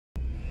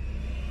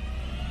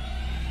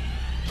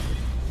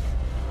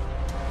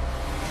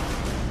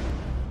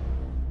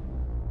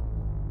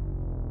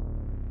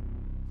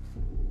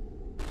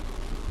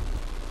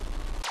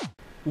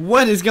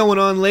What is going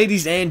on,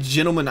 ladies and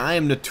gentlemen? I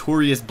am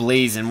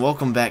NotoriouzBlaze, and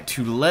welcome back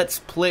to Let's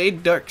Play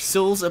Dark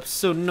Souls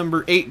episode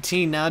number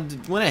 18. Now, I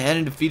went ahead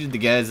and defeated the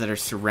guys that are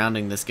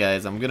surrounding this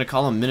guys. I'm gonna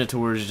call them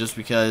Minotaurs just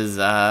because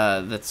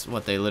that's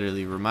what they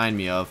literally remind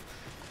me of.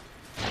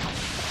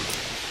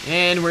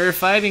 And we're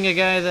fighting a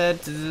guy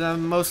that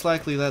most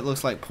likely that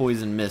looks like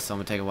Poison Mist. So I'm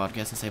gonna take a wild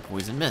guess and say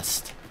Poison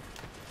Mist.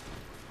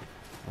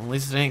 Well, at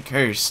least it ain't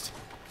cursed.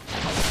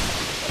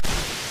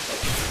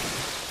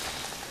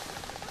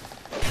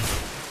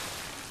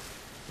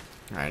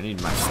 Alright, I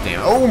need my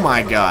stamina. Oh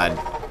my god!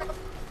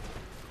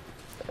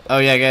 Oh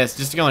yeah, guys,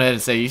 just go ahead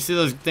and say, you see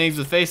those things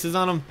with faces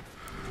on them?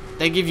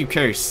 They give you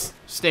curse.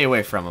 Stay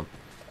away from them.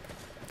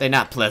 They're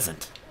not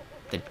pleasant.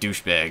 They're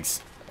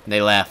douchebags. And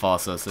they laugh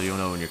also, so you'll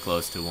know when you're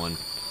close to one.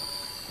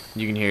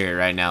 You can hear it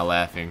right now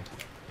laughing.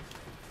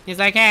 He's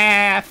like,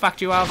 ah, I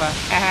fucked you over.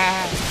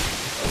 Ah.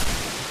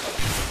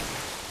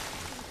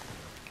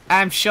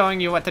 I'm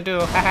showing you what to do.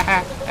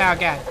 Oh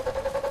god.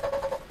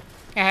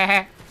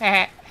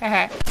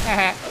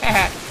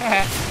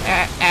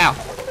 Ow.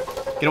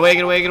 Get away,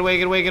 get away, get away,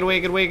 get away, get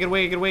away, get away, get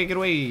away, get away, get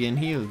away, and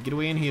heal. Get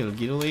away and heal.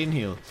 Get away and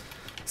heal.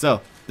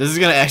 So, this is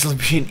gonna actually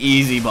be an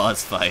easy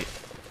boss fight.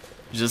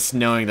 Just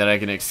knowing that I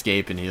can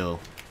escape and heal.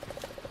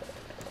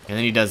 And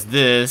then he does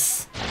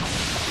this.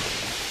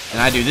 And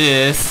I do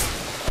this.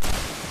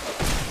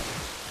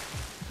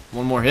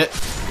 One more hit.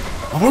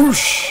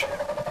 Whoosh!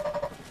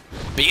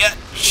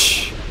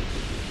 Bitch!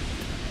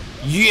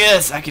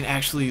 Yes, I can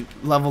actually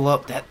level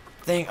up that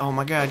thing. Oh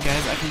my god,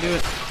 guys, I can do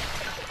it.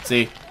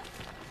 See?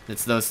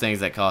 It's those things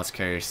that cause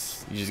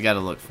curse. You just gotta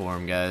look for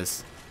them,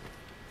 guys.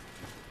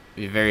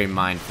 Be very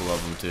mindful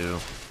of them, too.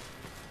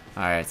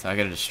 Alright, so I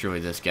gotta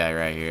destroy this guy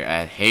right here.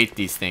 I hate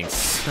these things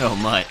so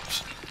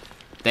much.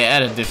 They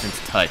add a different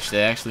touch.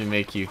 They actually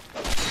make you...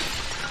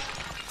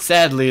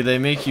 Sadly, they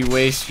make you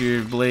waste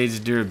your blade's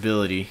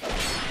durability.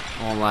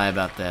 I won't lie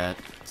about that.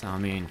 So, I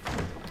mean...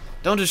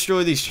 Don't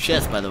destroy these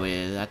chests, by the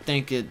way. I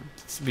think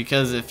it's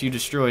because if you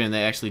destroy them,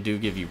 they actually do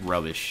give you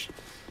rubbish.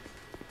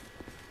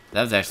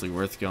 That was actually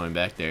worth going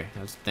back there.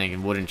 I was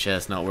thinking wooden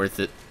chest, not worth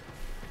it.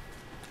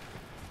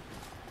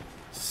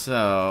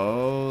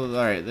 So,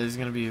 alright, there's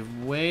gonna be a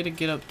way to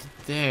get up to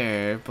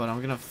there, but I'm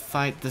gonna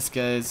fight this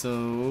guy,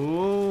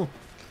 so...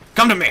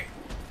 Come to me!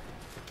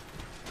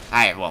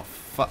 Alright, well,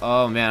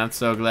 oh man, I'm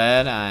so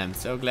glad. I'm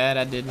so glad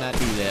I did not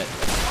do that.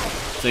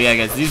 So yeah,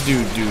 guys, these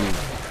dudes do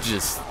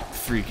just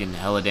freaking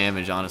hella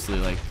damage, honestly.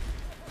 Like,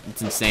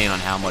 it's insane on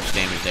how much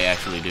damage they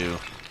actually do.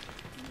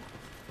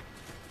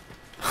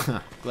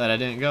 Glad I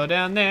didn't go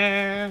down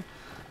there.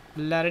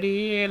 La da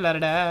dee, la da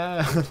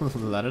da,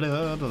 la da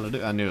da, la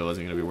da. I knew it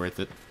wasn't gonna be worth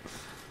it.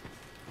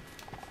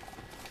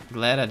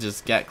 Glad I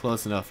just got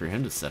close enough for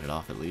him to set it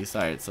off at least.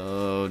 All right,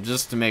 so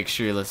just to make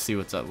sure, let's see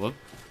what's up. Whoop,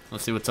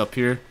 let's see what's up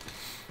here.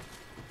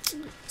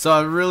 So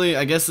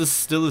I guess this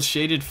still is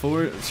shaded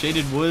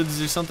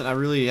woods or something. I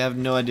really have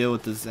no idea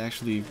what this is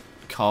actually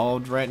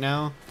called right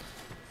now.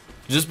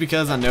 Just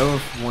because I know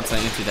once I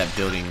enter that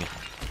building,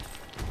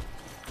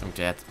 I'm going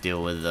to have to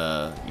deal with,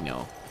 you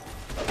know.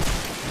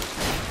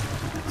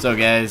 So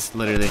guys,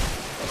 literally,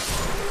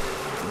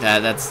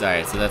 that's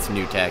alright. So that's a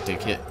new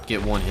tactic.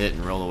 Get one hit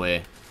and roll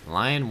away.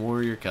 Lion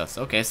warrior cuss.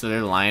 Okay, so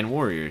they're lion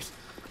warriors.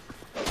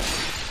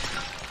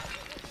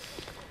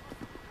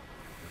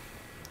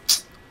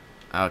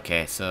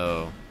 Okay,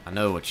 so I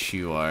know what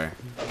you are.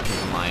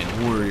 You're a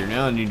lion warrior.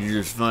 Now I need to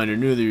just find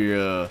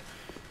another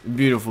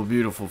beautiful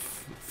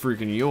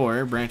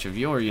freaking branch of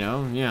yore, you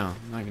know. Yeah,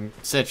 I can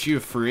set you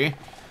free.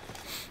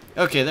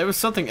 Okay, there was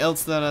something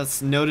else that I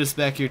noticed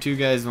back here too,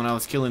 guys. When I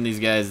was killing these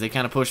guys, they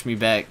kind of pushed me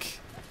back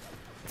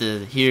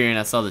to here, and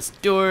I saw this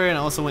door, and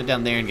I also went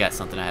down there and got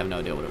something. I have no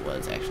idea what it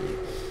was, actually.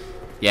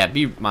 Yeah,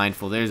 be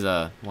mindful. There's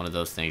one of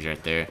those things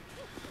right there.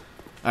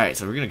 Alright,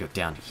 so we're gonna go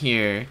down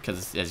here,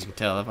 because as you can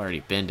tell, I've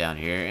already been down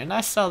here, and I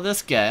saw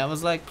this guy. I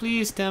was like,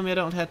 please tell me I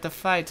don't have to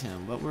fight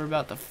him, but we're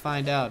about to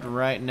find out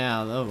right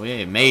now. Oh,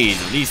 yeah,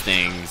 maze of these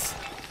things.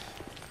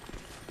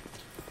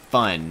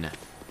 Fun.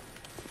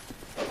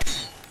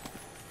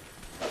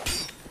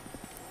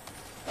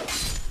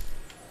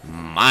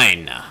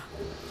 Mine.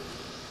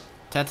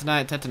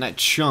 Tatanite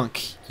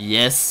chunk.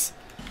 Yes.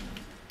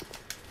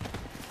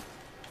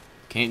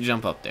 Can't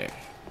jump up there.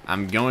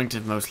 I'm going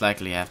to most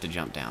likely have to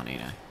jump down,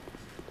 ain't I?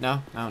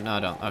 No, I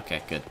don't.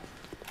 Okay, good.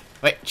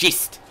 Wait,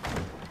 jeez.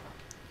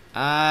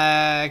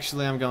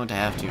 Actually, I'm going to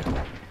have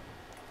to.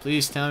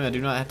 Please tell me I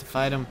do not have to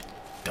fight him.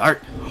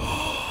 Dart.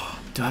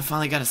 Do I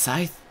finally got a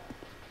scythe?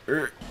 Ooh,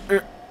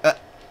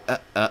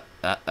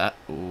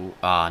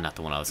 not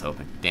the one I was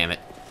hoping. Damn it.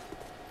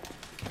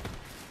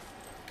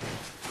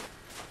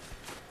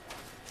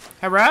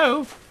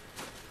 Hello?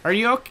 Are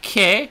you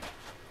okay?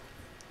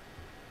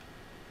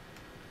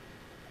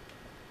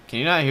 Can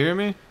you not hear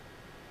me?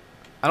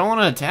 I don't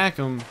want to attack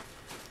him.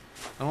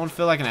 I don't want to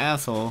feel like an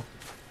asshole.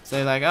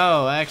 Say like,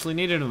 oh, I actually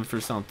needed him for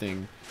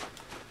something.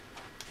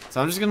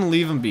 So I'm just going to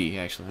leave him be,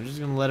 actually. I'm just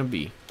going to let him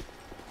be.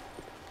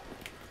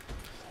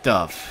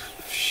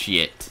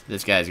 Shit.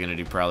 This guy's going to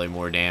do probably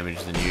more damage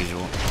than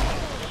usual.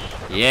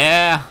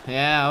 Yeah,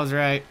 I was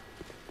right.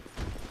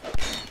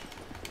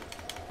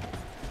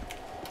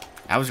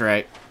 I was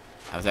right.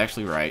 I was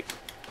actually right.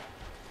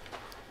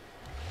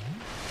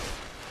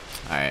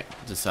 Alright,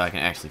 just so I can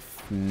actually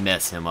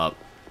mess him up.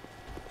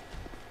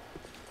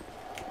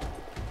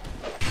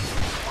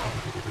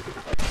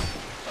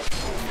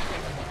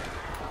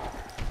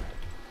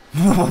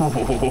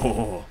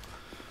 Whoa.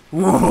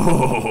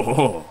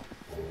 Whoa.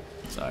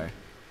 Sorry.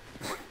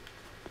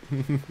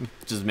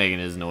 Just making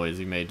his noise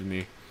he made to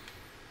me.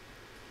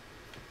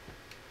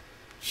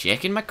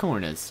 Checking my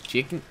corners.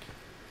 Checking.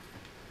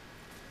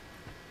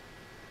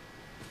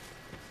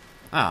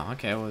 Oh,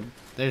 okay. Well,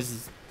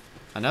 there's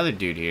another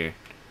dude here.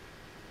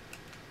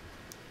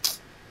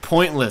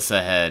 Pointless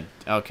ahead.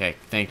 Okay,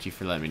 thank you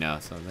for letting me know.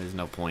 So there's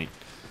no point.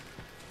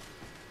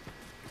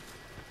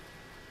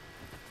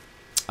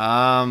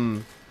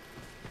 I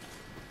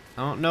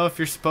don't know if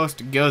you're supposed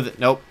to go that.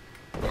 Nope.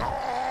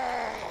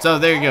 So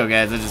there you go,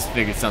 guys. I just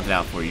figured something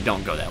out for you.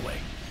 Don't go that way.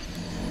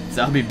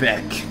 So I'll be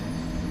back.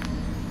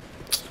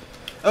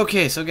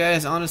 Okay, so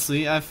guys,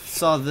 honestly, I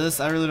saw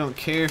this. I really don't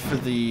care for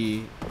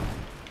the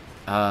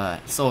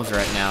souls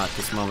right now at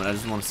this moment. I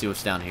just want to see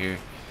what's down here.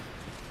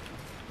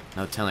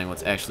 No telling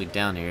what's actually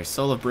down here.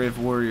 Soul of Brave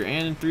Warrior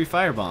and 3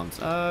 firebombs.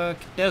 Okie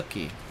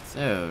dokie.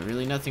 So,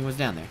 really nothing was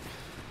down there.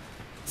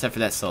 Except for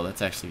that soul.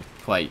 That's actually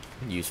quite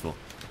useful.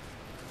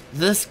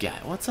 This guy.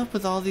 What's up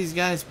with all these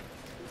guys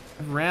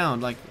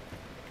around? Like,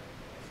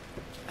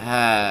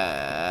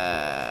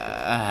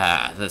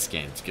 this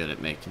game's good at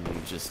making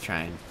you just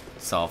try and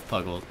solve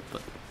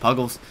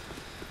puggles.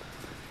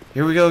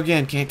 Here we go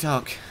again. Can't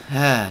talk.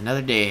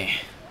 Another day.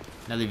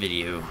 Another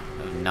video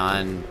of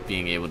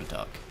non-being able to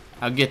talk.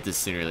 I'll get this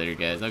sooner or later,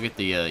 guys. I'll get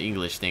the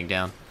English thing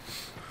down.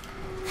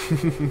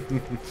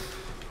 Even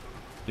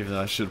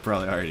though I should have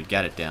probably already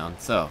got it down.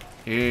 So,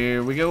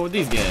 here we go with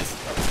these guys.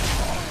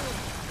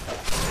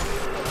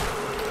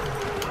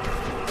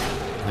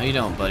 No, you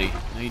don't, buddy.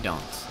 No, you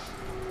don't.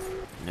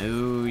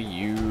 No,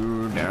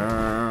 you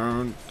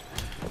don't.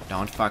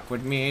 Don't fuck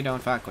with me.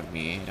 Don't fuck with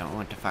me. I don't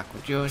want to fuck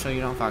with you, so you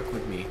don't fuck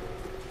with me.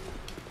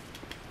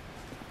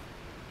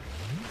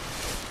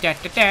 I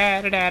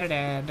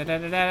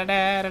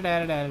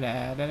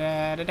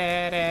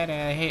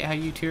hate how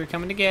you two are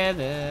coming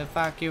together.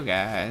 Fuck you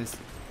guys.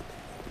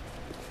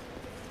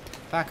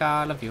 Fuck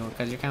all of you,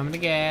 cause you're coming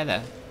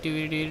together.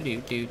 Do do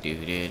do do do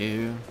do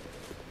do.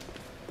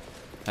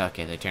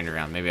 Okay, they turned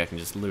around. Maybe I can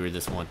just lure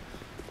this one.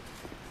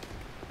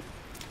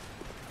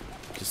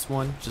 Just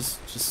one. Just.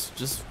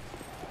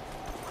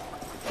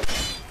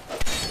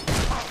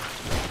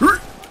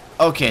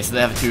 Okay, so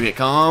they have a 2-hit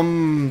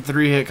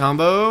 3-hit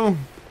combo.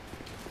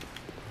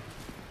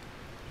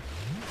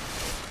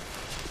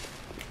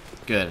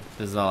 Good.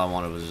 This is all I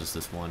wanted was just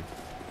this one.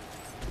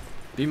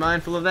 Be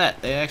mindful of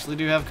that. They actually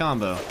do have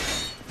combo.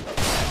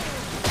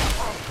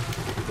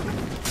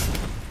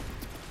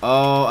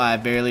 Oh, I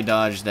barely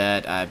dodged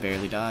that. I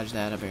barely dodged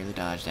that. I'm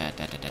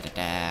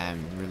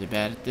really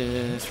bad at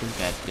this. Really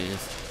bad at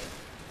this.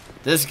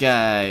 This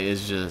guy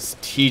is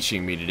just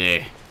teaching me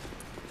today.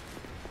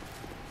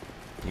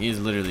 He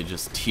is literally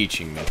just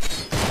teaching me.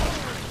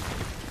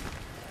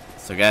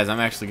 So guys,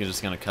 I'm actually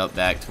just going to cut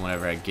back to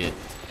whenever I get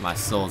my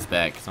souls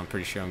back, because I'm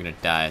pretty sure I'm going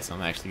to die, so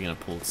I'm actually going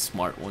to pull the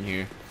smart one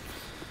here.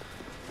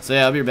 So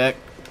yeah, I'll be back.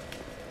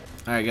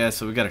 Alright guys,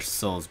 so we got our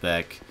souls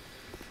back.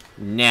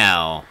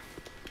 Now,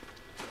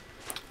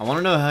 I want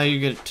to know how you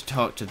get to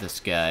talk to this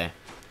guy.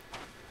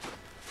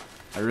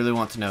 I really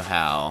want to know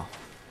how.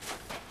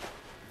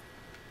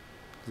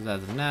 Because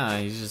as of now,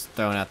 he's just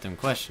throwing out them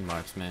question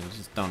marks, man. He's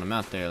just throwing them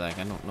out there like,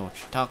 I don't know what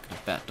you're talking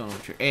about. Don't know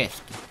what you're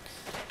asking.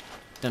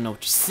 Don't know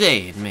what you're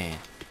saying, man.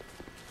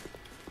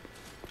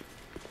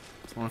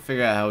 Just want to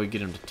figure out how we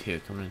get him to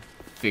talk. I'm going to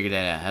figure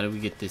that out. How do we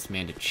get this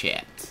man to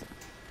chat?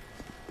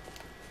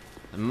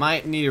 I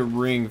might need a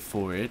ring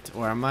for it,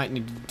 or I might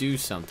need to do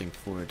something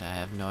for it. I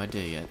have no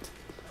idea yet.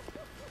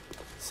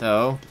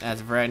 So,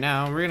 as of right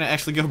now, we're going to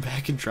actually go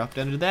back and drop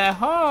down into that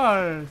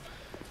hall.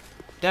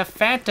 The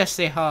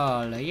fantasy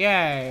hall.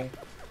 Yay.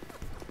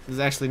 This is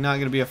actually not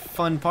going to be a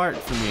fun part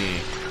for me.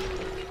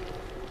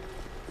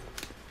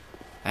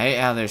 I hate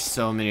how there's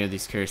so many of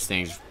these cursed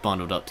things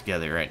bundled up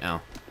together right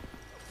now.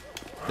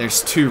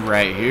 There's 2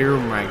 right here. Oh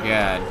my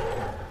god.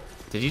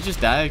 Did he just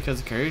die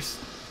because of curse?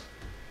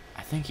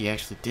 I think he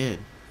actually did.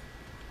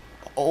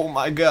 Oh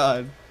my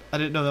god. I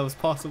didn't know that was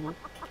possible.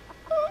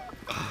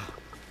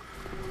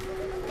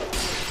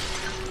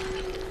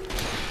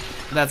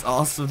 That's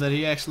awesome that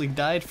he actually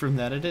died from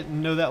that. I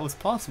didn't know that was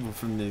possible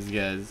from these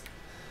guys.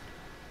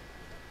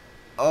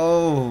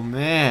 Oh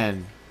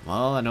man.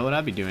 Well, I know what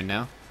I'd be doing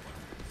now.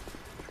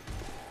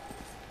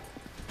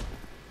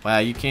 Wow,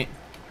 you can't...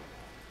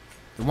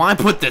 Why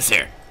put this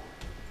here?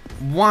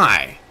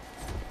 Why?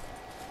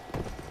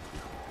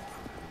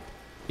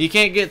 He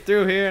can't get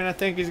through here, and I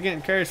think he's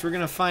getting cursed. We're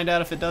gonna find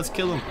out if it does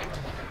kill him.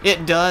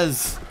 It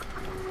does.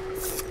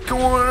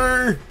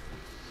 Score!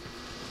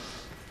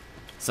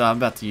 So I'm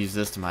about to use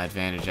this to my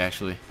advantage,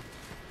 actually.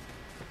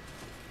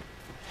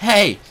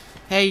 Hey!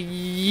 Hey,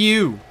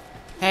 you!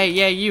 Hey,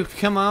 yeah, you.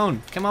 Come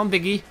on. Come on,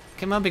 Biggie.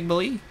 Come on, big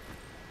boy.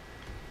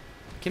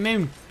 Come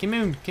on. Come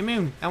on. Come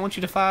on. I want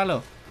you to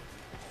follow.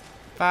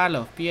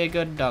 Follow. Be a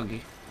good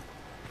doggy.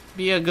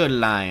 Be a good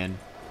lion.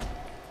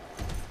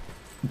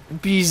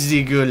 Be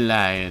the good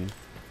lion.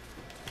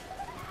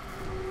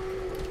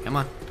 Come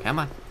on. Come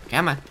on.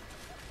 Come on.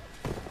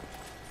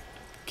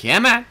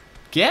 Come on.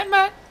 Come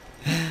on.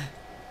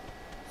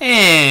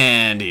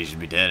 And he should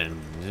be dead.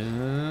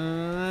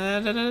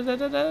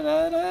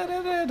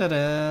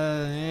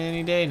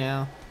 Any day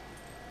now.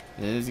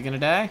 Is he gonna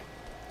die?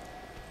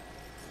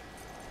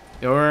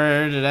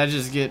 Or did I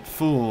just get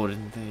fooled?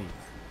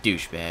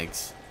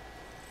 Douchebags.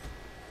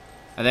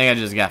 I think I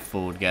just got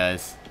fooled,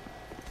 guys.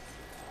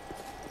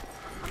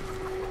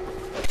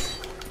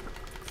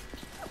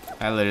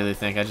 I literally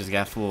think I just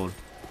got fooled.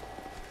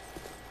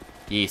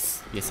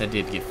 Yes. Yes, I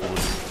did get fooled.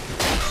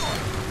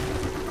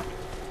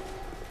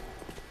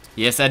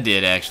 Yes, I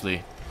did,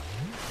 actually.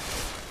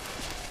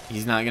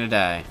 He's not gonna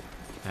die.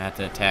 I have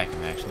to attack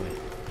him, actually.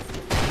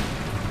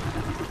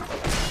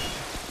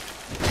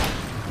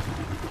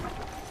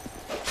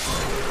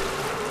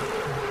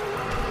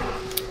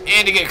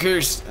 And to get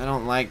cursed. I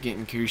don't like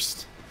getting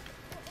cursed.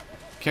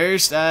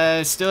 Cursed,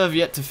 I still have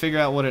yet to figure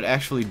out what it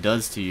actually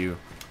does to you.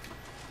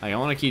 Like, I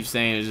want to keep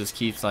saying it just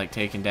keeps, like,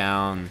 taking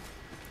down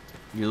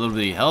your little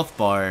bitty health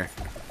bar.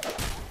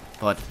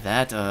 But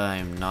that,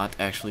 I'm not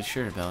actually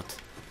sure about.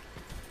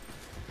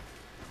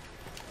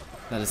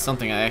 That is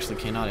something I actually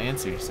cannot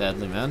answer,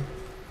 sadly, man.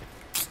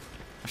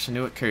 Wish I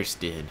knew what curse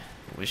did.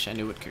 Wish I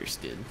knew what curse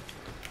did.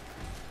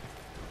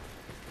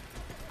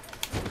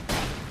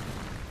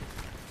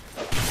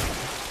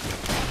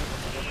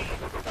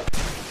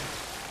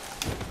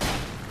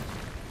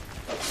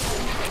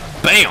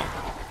 Bam!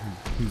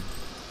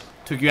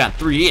 Took you out in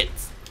 3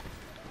 hits.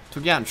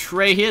 Took you out in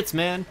 3 hits,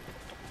 man.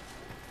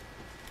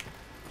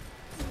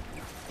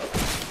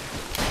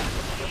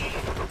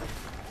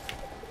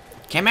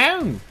 Come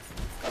on!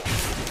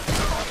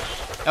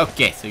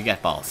 Okay, so you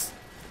got balls.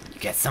 You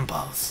got some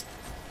balls.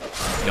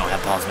 You don't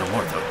have balls no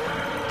more, though.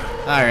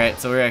 Alright,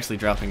 so we're actually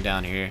dropping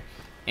down here.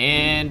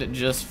 And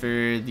just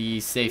for the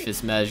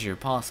safest measure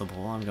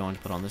possible, I'm going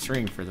to put on this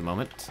ring for the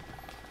moment.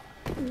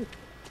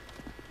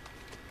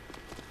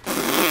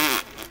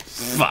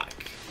 Fuck.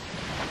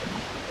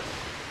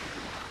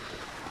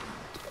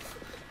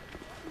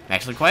 I'm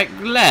actually quite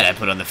glad I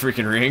put on the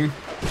freaking ring.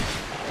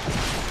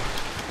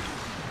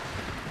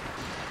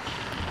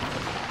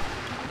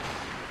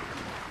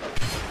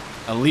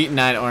 Elite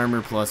Knight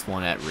armor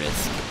 +1 at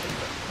risk.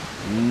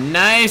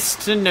 Nice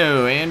to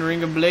know. And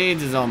Ring of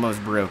Blades is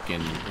almost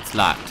broken. It's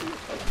locked.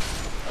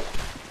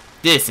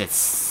 This is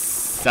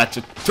such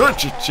a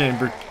torture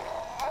chamber.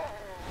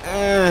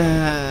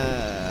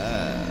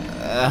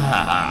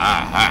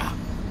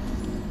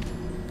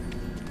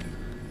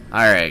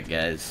 Alright,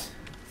 guys.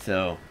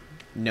 So,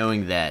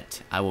 knowing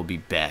that, I will be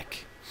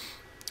back.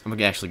 I'm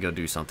gonna actually go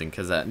do something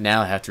because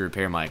now I have to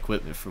repair my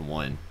equipment for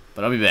one.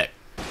 But I'll be back.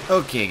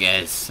 Okay,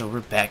 guys, so we're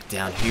back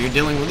down here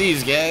dealing with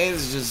these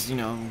guys. Just, you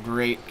know,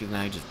 great, because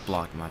now I just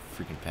blocked my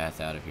freaking path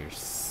out of here.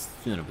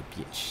 Son of a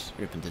bitch.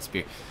 Rip and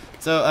disappear.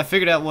 So I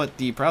figured out what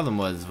the problem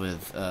was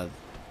with,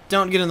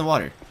 don't get in the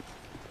water.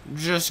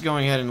 Just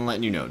going ahead and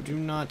letting you know, do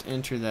not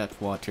enter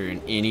that water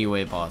in any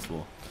way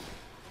possible.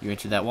 You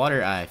enter that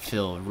water, I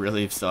feel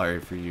really sorry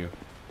for you.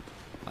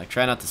 Like,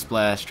 try not to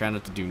splash, try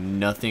not to do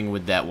nothing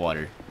with that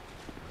water.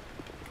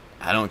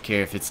 I don't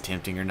care if it's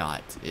tempting or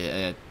not.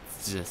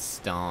 It's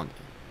just don't.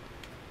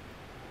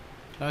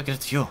 How do I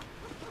get to you?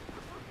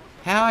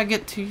 How I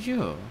get to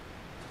you?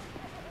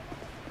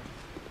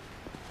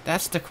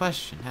 That's the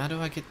question. How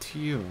do I get to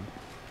you?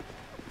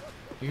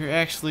 You're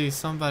actually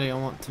somebody I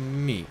want to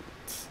meet.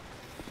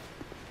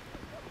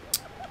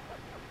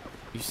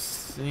 You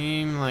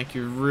seem like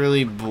you're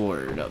really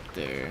bored up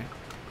there.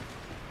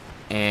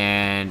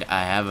 And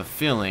I have a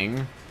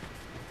feeling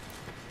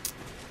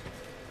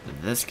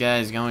that this guy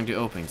is going to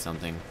open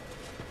something.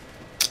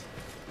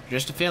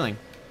 Just a feeling.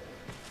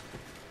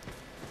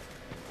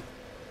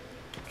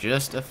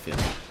 Just a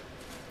feeling.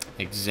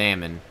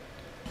 Examine.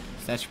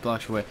 Statue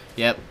blocks your way.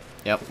 Yep.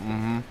 Yep.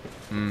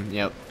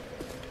 Yep.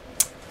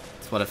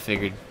 That's what I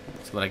figured.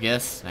 That's what I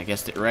guessed. I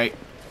guessed it right.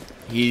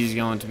 He's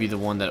going to be the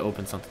one that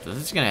opens something.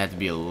 This is going to have to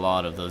be a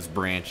lot of those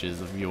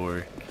branches of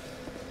your...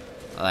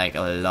 Like,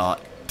 a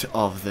lot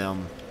of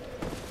them.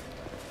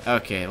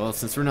 Okay, well,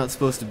 since we're not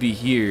supposed to be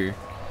here,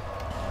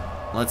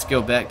 let's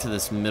go back to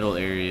this middle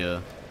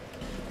area.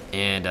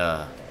 And,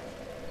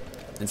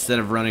 instead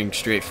of running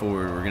straight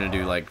forward, we're going to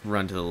do, like,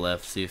 run to the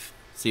left. See if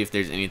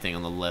there's anything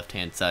on the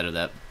left-hand side of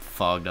that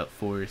fogged up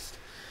forest.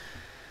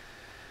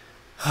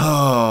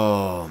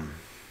 Oh...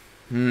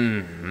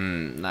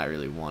 Not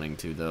really wanting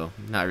to, though.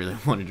 Not really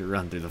wanting to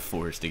run through the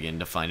forest again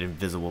to find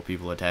invisible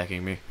people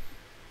attacking me.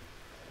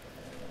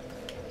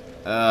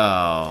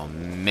 Oh,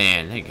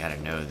 man, they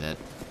gotta know that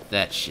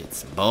that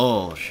shit's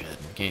bullshit.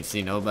 Can't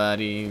see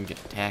nobody,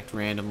 get attacked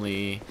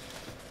randomly.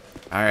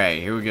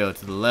 Alright, here we go.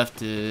 To the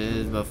left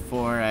is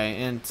before I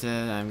enter.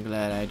 I'm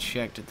glad I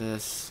checked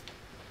this.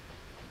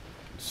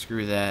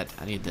 Screw that.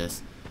 I need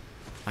this.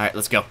 Alright,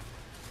 let's go.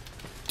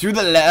 To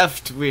the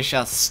left we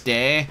shall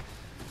stay.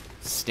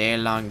 Stay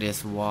along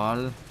this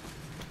wall.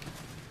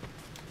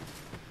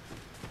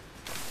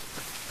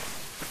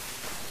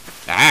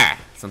 Ah,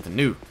 something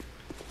new.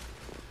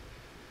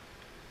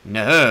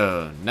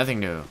 No, nothing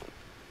new.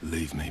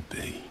 Leave me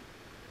be.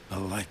 I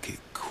like it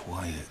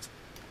quiet.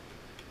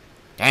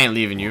 I ain't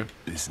leaving you.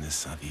 What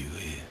business have you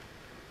here?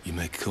 You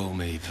may call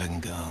me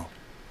Vengal,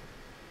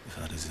 if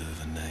I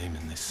deserve a name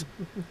in this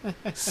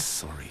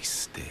sorry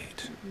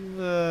state.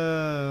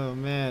 Oh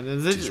man,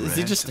 is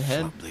he just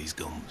ahead? Flap these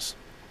gums.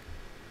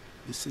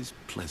 This is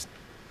pleasant.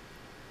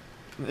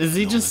 Is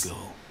he Long just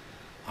ago,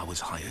 I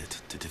was hired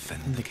to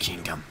defend the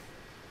kingdom?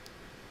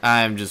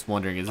 I'm just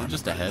wondering, is it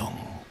just a ahead?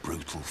 long,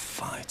 brutal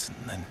fight,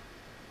 and then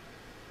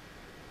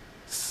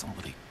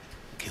somebody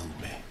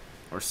killed me.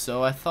 Or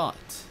so I thought.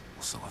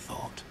 Or so I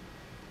thought.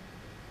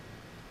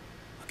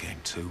 I came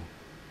to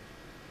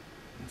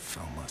and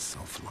found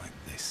myself like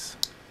this.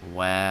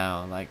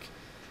 Wow, like,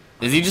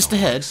 is he just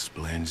ahead?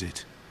 Explains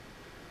it,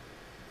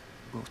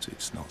 but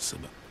it's not so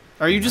bad.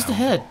 Are you just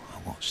ahead?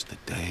 I watched the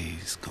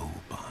days go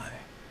by.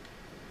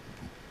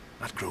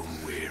 I'd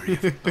grown weary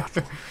of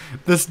battle.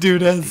 This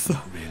dude has. I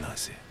didn't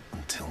realize it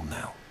until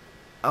now.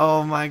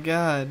 Oh my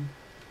god.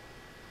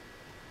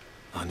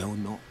 I know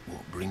not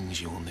what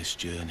brings you on this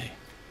journey,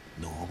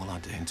 nor will I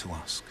deign to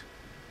ask.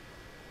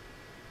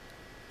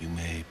 You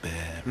may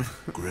bear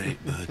a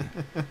great burden,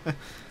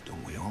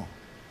 don't we all?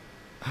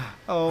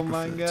 Oh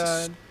my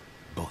god.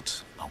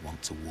 But I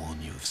want to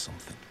warn you of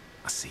something.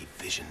 I see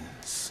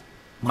visions.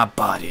 My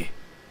body,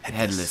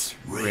 headless,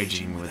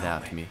 raging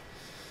without me.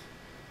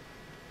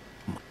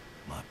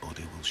 My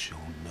body will show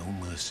no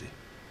mercy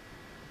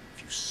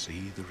if you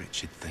see the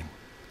wretched thing.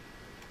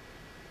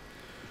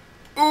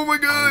 Oh my I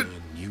god!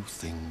 learn new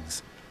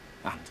things,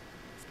 and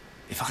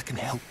if I can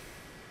help,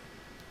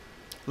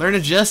 Learn a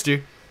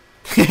gesture.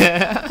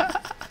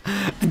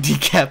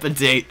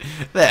 Decapitate.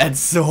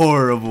 That's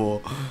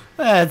horrible.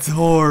 That's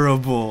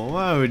horrible.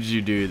 Why would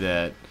you do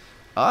that?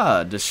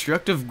 Ah,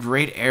 destructive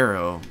great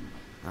arrow.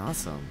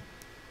 Awesome.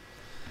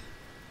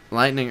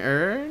 Lightning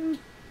urn?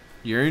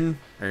 Urn?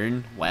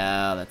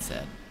 Wow, that's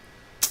sad.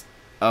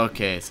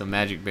 Okay, so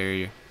magic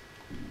barrier.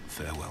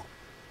 farewell.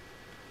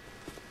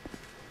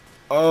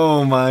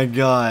 Oh my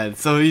god.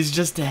 So he's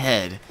just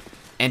ahead.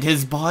 And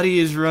his body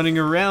is running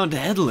around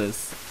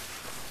headless.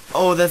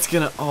 Oh, that's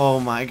gonna...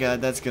 Oh my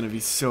god, that's gonna be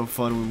so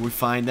fun when we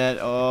find that.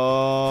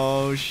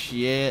 Oh,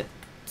 shit.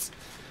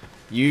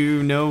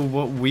 You know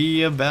what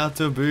we about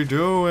to be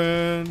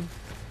doing.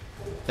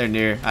 They're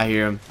near. I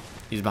hear him.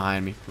 He's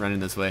behind me,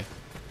 running this way.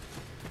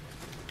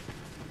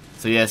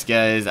 So yes,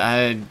 guys,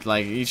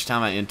 like each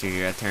time I enter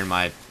here, I turn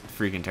my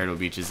freaking turtle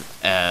beaches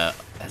as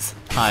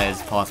high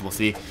as possible.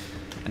 See,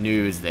 I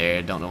knew he was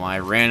there. Don't know why I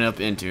ran up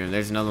into him.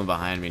 There's another one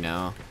behind me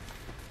now.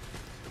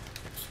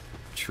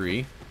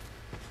 Tree.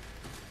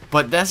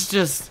 But that's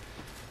just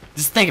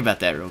think about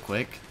that real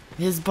quick.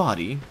 His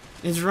body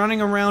is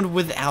running around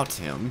without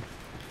him,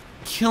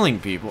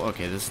 killing people.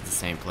 Okay, this is the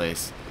same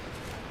place.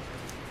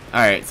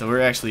 Alright, so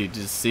we're actually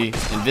just, see,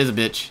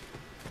 Invisibitch.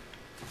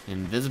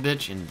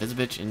 Invisibitch.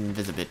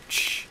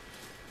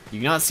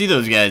 You cannot see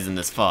those guys in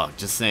this fog,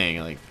 just saying.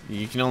 Like,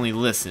 you can only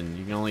listen.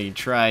 You can only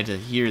try to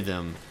hear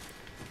them.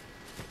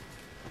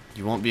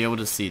 You won't be able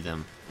to see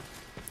them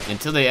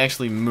until they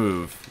actually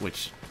move,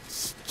 which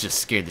just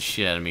scared the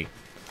shit out of me.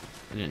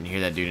 I didn't hear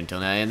that dude until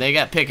now. And they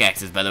got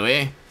pickaxes, by the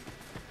way.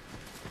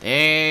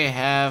 They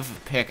have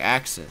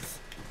pickaxes.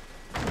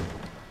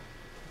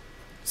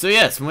 So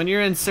yes, when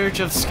you're in search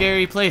of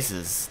scary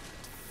places,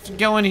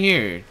 go in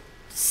here.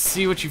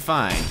 See what you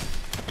find.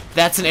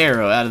 That's an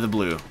arrow out of the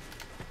blue.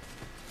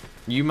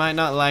 You might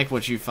not like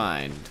what you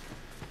find.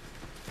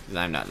 'Cause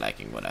I'm not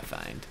liking what I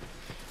find.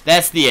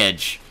 That's the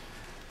edge.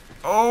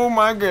 Oh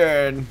my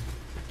god.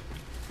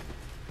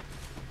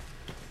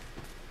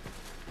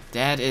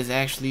 That is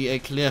actually a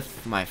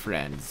cliff, my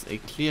friends. A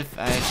cliff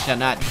I shall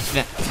not...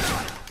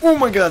 Oh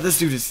my god, this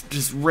dude is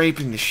just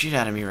raping the shit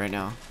out of me right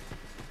now.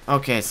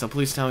 Okay, so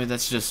please tell me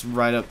that's just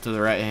right up to the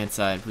right-hand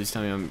side. Please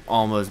tell me I'm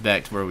almost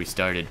back to where we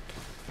started.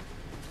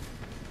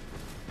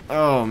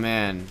 Oh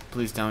man,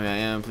 please tell me I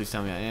am. Please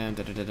tell me I am.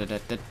 Please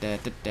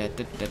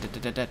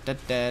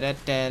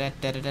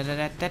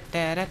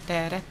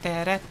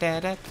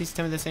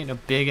tell me this ain't a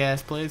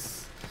big-ass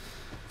place.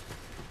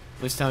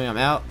 Please tell me I'm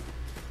out.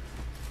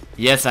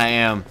 Yes, I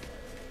am.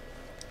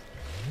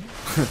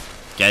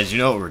 Guys, you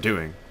know what we're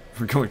doing.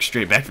 We're going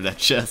straight back for that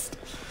chest.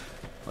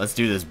 Let's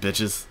do this,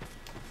 bitches.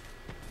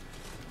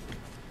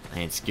 I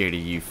ain't scared of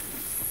you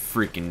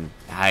freaking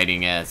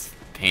hiding ass,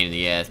 pain in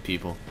the ass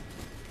people.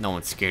 No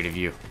one's scared of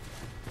you.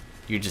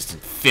 You're just a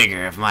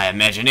figure of my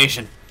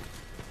imagination.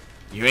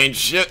 You ain't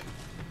shit.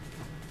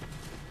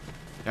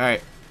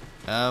 Alright.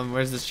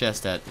 Where's this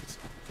chest at?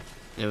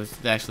 It was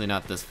actually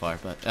not this far,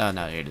 but... Oh,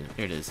 no, here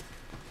it is.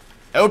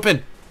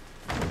 Open!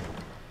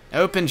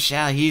 Open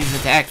shall he's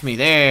attacked me.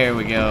 There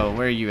we go.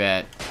 Where are you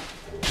at?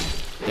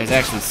 There's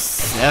actually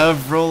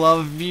several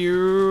of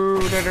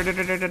you. I'm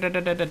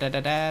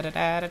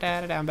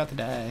about to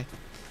die.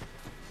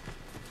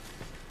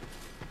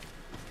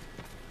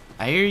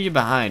 I hear you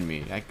behind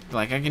me. I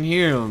can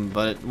hear them,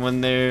 but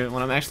when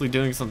I'm actually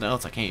doing something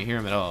else, I can't hear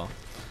them at all.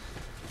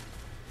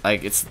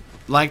 Like, it's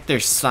like they're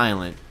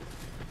silent.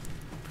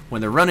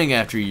 When they're running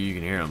after you, you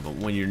can hear them, but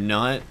when you're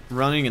not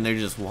running and they're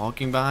just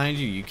walking behind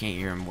you, you can't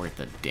hear them worth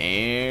a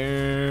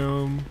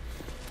damn.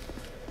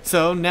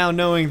 So now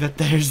knowing that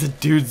there's a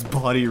dude's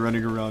body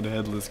running around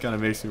headless kind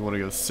of makes me want to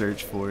go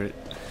search for it.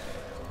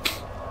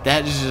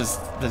 That's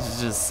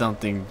just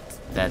something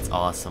that's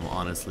awesome,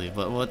 honestly.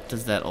 But what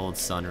does that old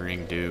sun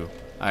ring do?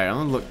 Alright, I'm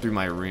gonna look through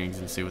my rings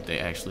and see what they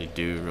actually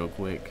do real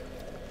quick.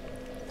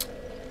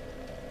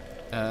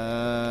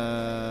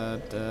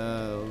 Allows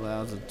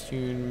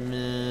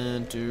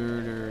attunement.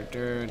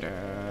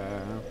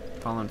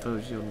 Fallen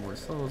foes yield more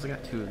souls. I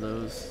got 2 of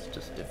those,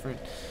 just different.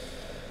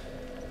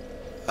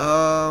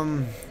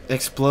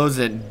 Explodes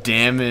at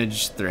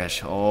damage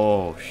threshold.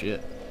 Oh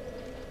shit.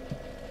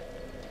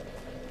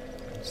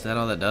 Is that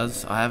all that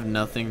does? I have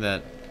nothing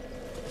that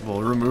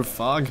will remove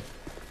fog.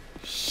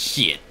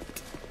 Shit.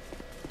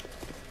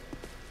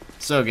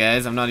 So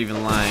guys, I'm not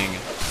even lying.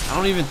 I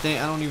don't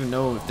even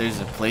know if there's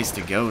a place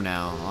to go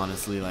now,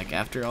 honestly. Like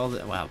after all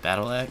that, wow,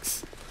 battle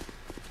axe.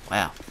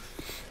 Wow.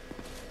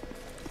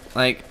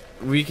 Like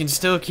we can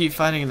still keep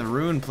fighting in the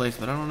ruined place,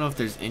 but I don't know if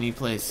there's any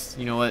place.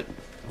 You know what?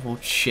 We'll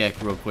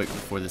check real quick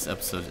before this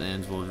episode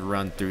ends. We'll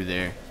run through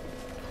there.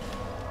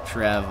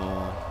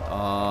 Travel.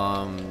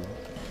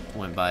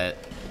 Went by it.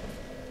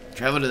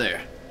 Travel to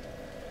there.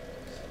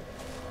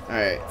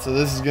 Alright, so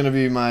this is gonna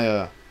be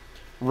my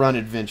run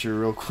adventure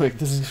real quick.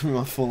 This is gonna be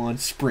my full-on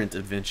sprint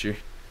adventure.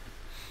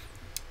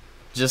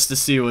 Just to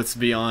see what's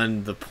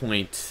beyond the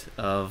point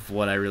of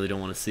what I really don't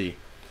want to see.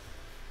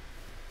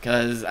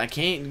 Cause I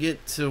can't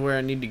get to where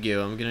I need to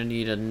go. I'm gonna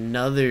need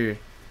another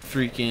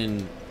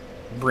freaking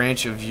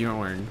branch of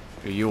yarn,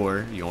 of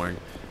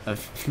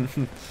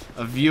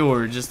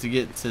yore just to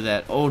get to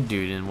that old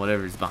dude and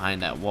whatever's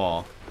behind that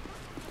wall.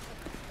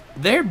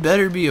 There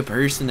better be a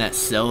person that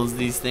sells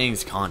these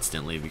things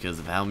constantly because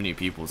of how many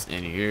people's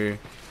in here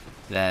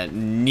that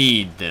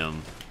need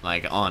them.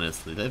 Like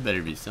honestly, they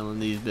better be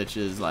selling these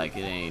bitches like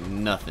it ain't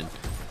nothing.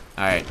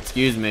 Alright,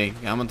 excuse me,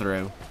 coming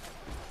through.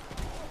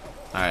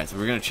 Alright, so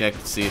we're gonna check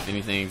to see if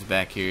anything's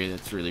back here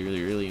that's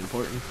really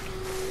important.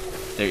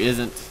 There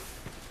isn't.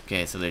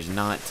 Okay, so there's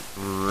not.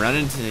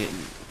 Running to.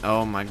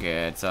 Oh my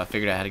god, so I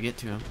figured out how to get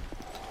to him.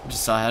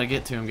 Just saw how to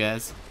get to him,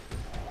 guys.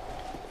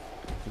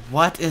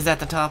 What is at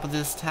the top of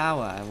this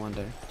tower, I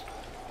wonder?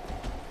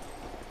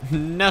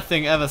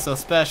 Nothing ever so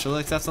special,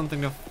 except something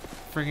to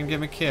freaking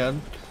get me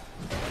killed.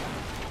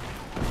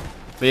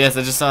 But yes,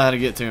 I just saw how to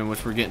get to him,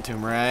 which we're getting to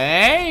him right.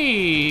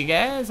 Hey,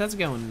 guys, how's it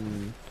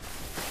going?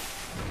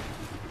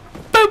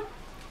 Boop!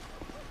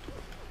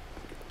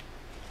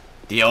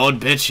 The old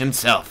bitch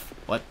himself.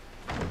 What?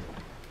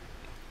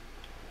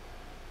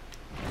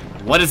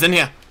 What is in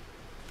here?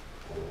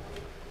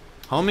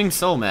 Homing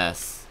soul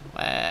mass.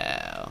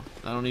 Wow.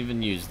 I don't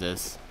even use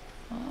this.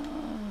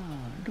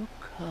 Ah, look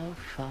how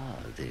far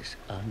this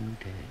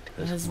undead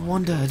has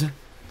wandered.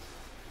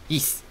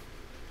 Yes.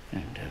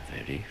 And a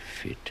very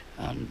fit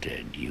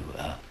undead you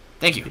are.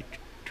 Thank you. Fit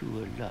to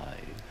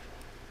alive,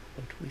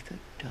 but with a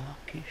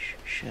darkish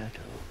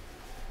shadow.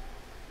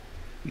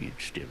 Yet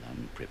still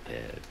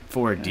unprepared.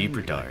 For a deeper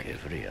and dark. Like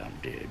every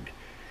undead,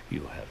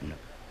 you have no...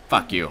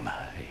 Fuck you.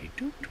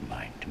 Don't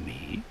mind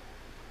me.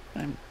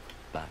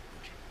 But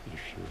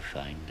if you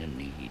find a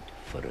need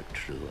for a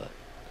truer...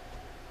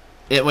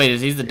 Wait,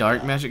 is he the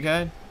dark magic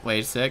guy? Wait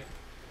a sec.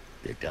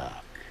 The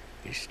dark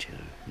is still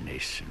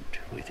nascent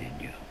within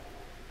you.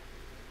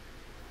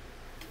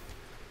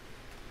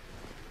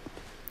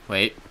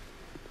 Wait.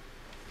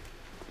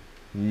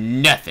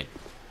 Nothing.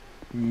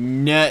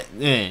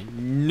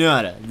 Nothing.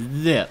 Nada.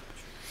 Zip.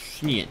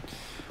 Shit.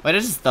 Wait, I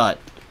just thought.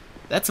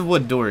 That's a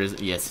wood door, is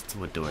it? Yes, it's a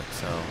wood door.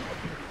 So,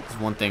 there's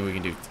one thing we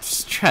can do.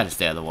 Just try to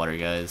stay out of the water,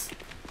 guys.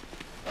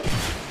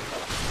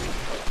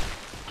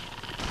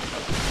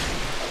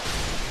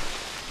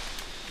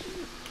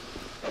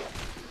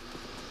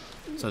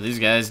 So these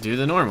guys do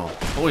the normal.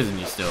 Poison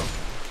you still.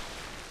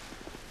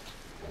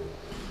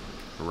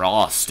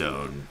 Raw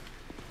stone.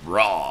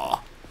 Raw.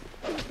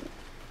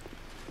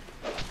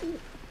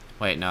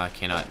 Wait, no, I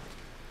cannot.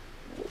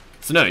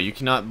 So no, you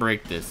cannot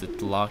break this.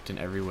 It's locked in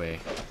every way.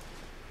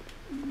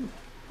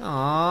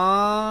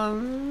 Aww,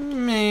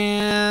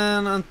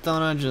 man. I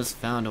thought I just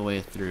found a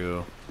way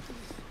through.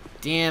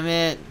 Damn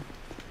it.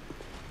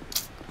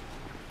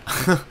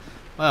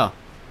 Well,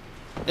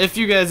 if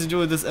you guys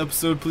enjoyed this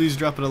episode, please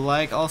drop it a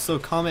like. Also,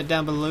 comment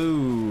down below,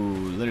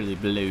 literally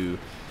below,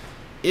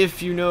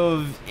 if you know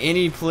of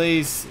any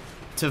place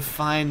to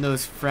find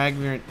those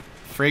fragrant,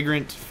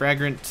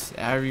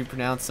 however you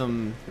pronounce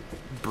them,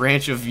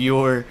 branch of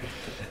yore.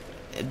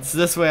 It's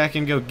this way I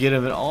can go get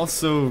them. And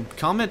also,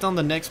 comment on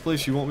the next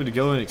place you want me to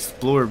go and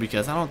explore,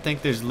 because I don't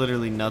think there's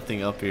literally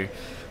nothing up here.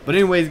 But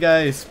anyways,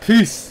 guys,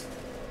 peace.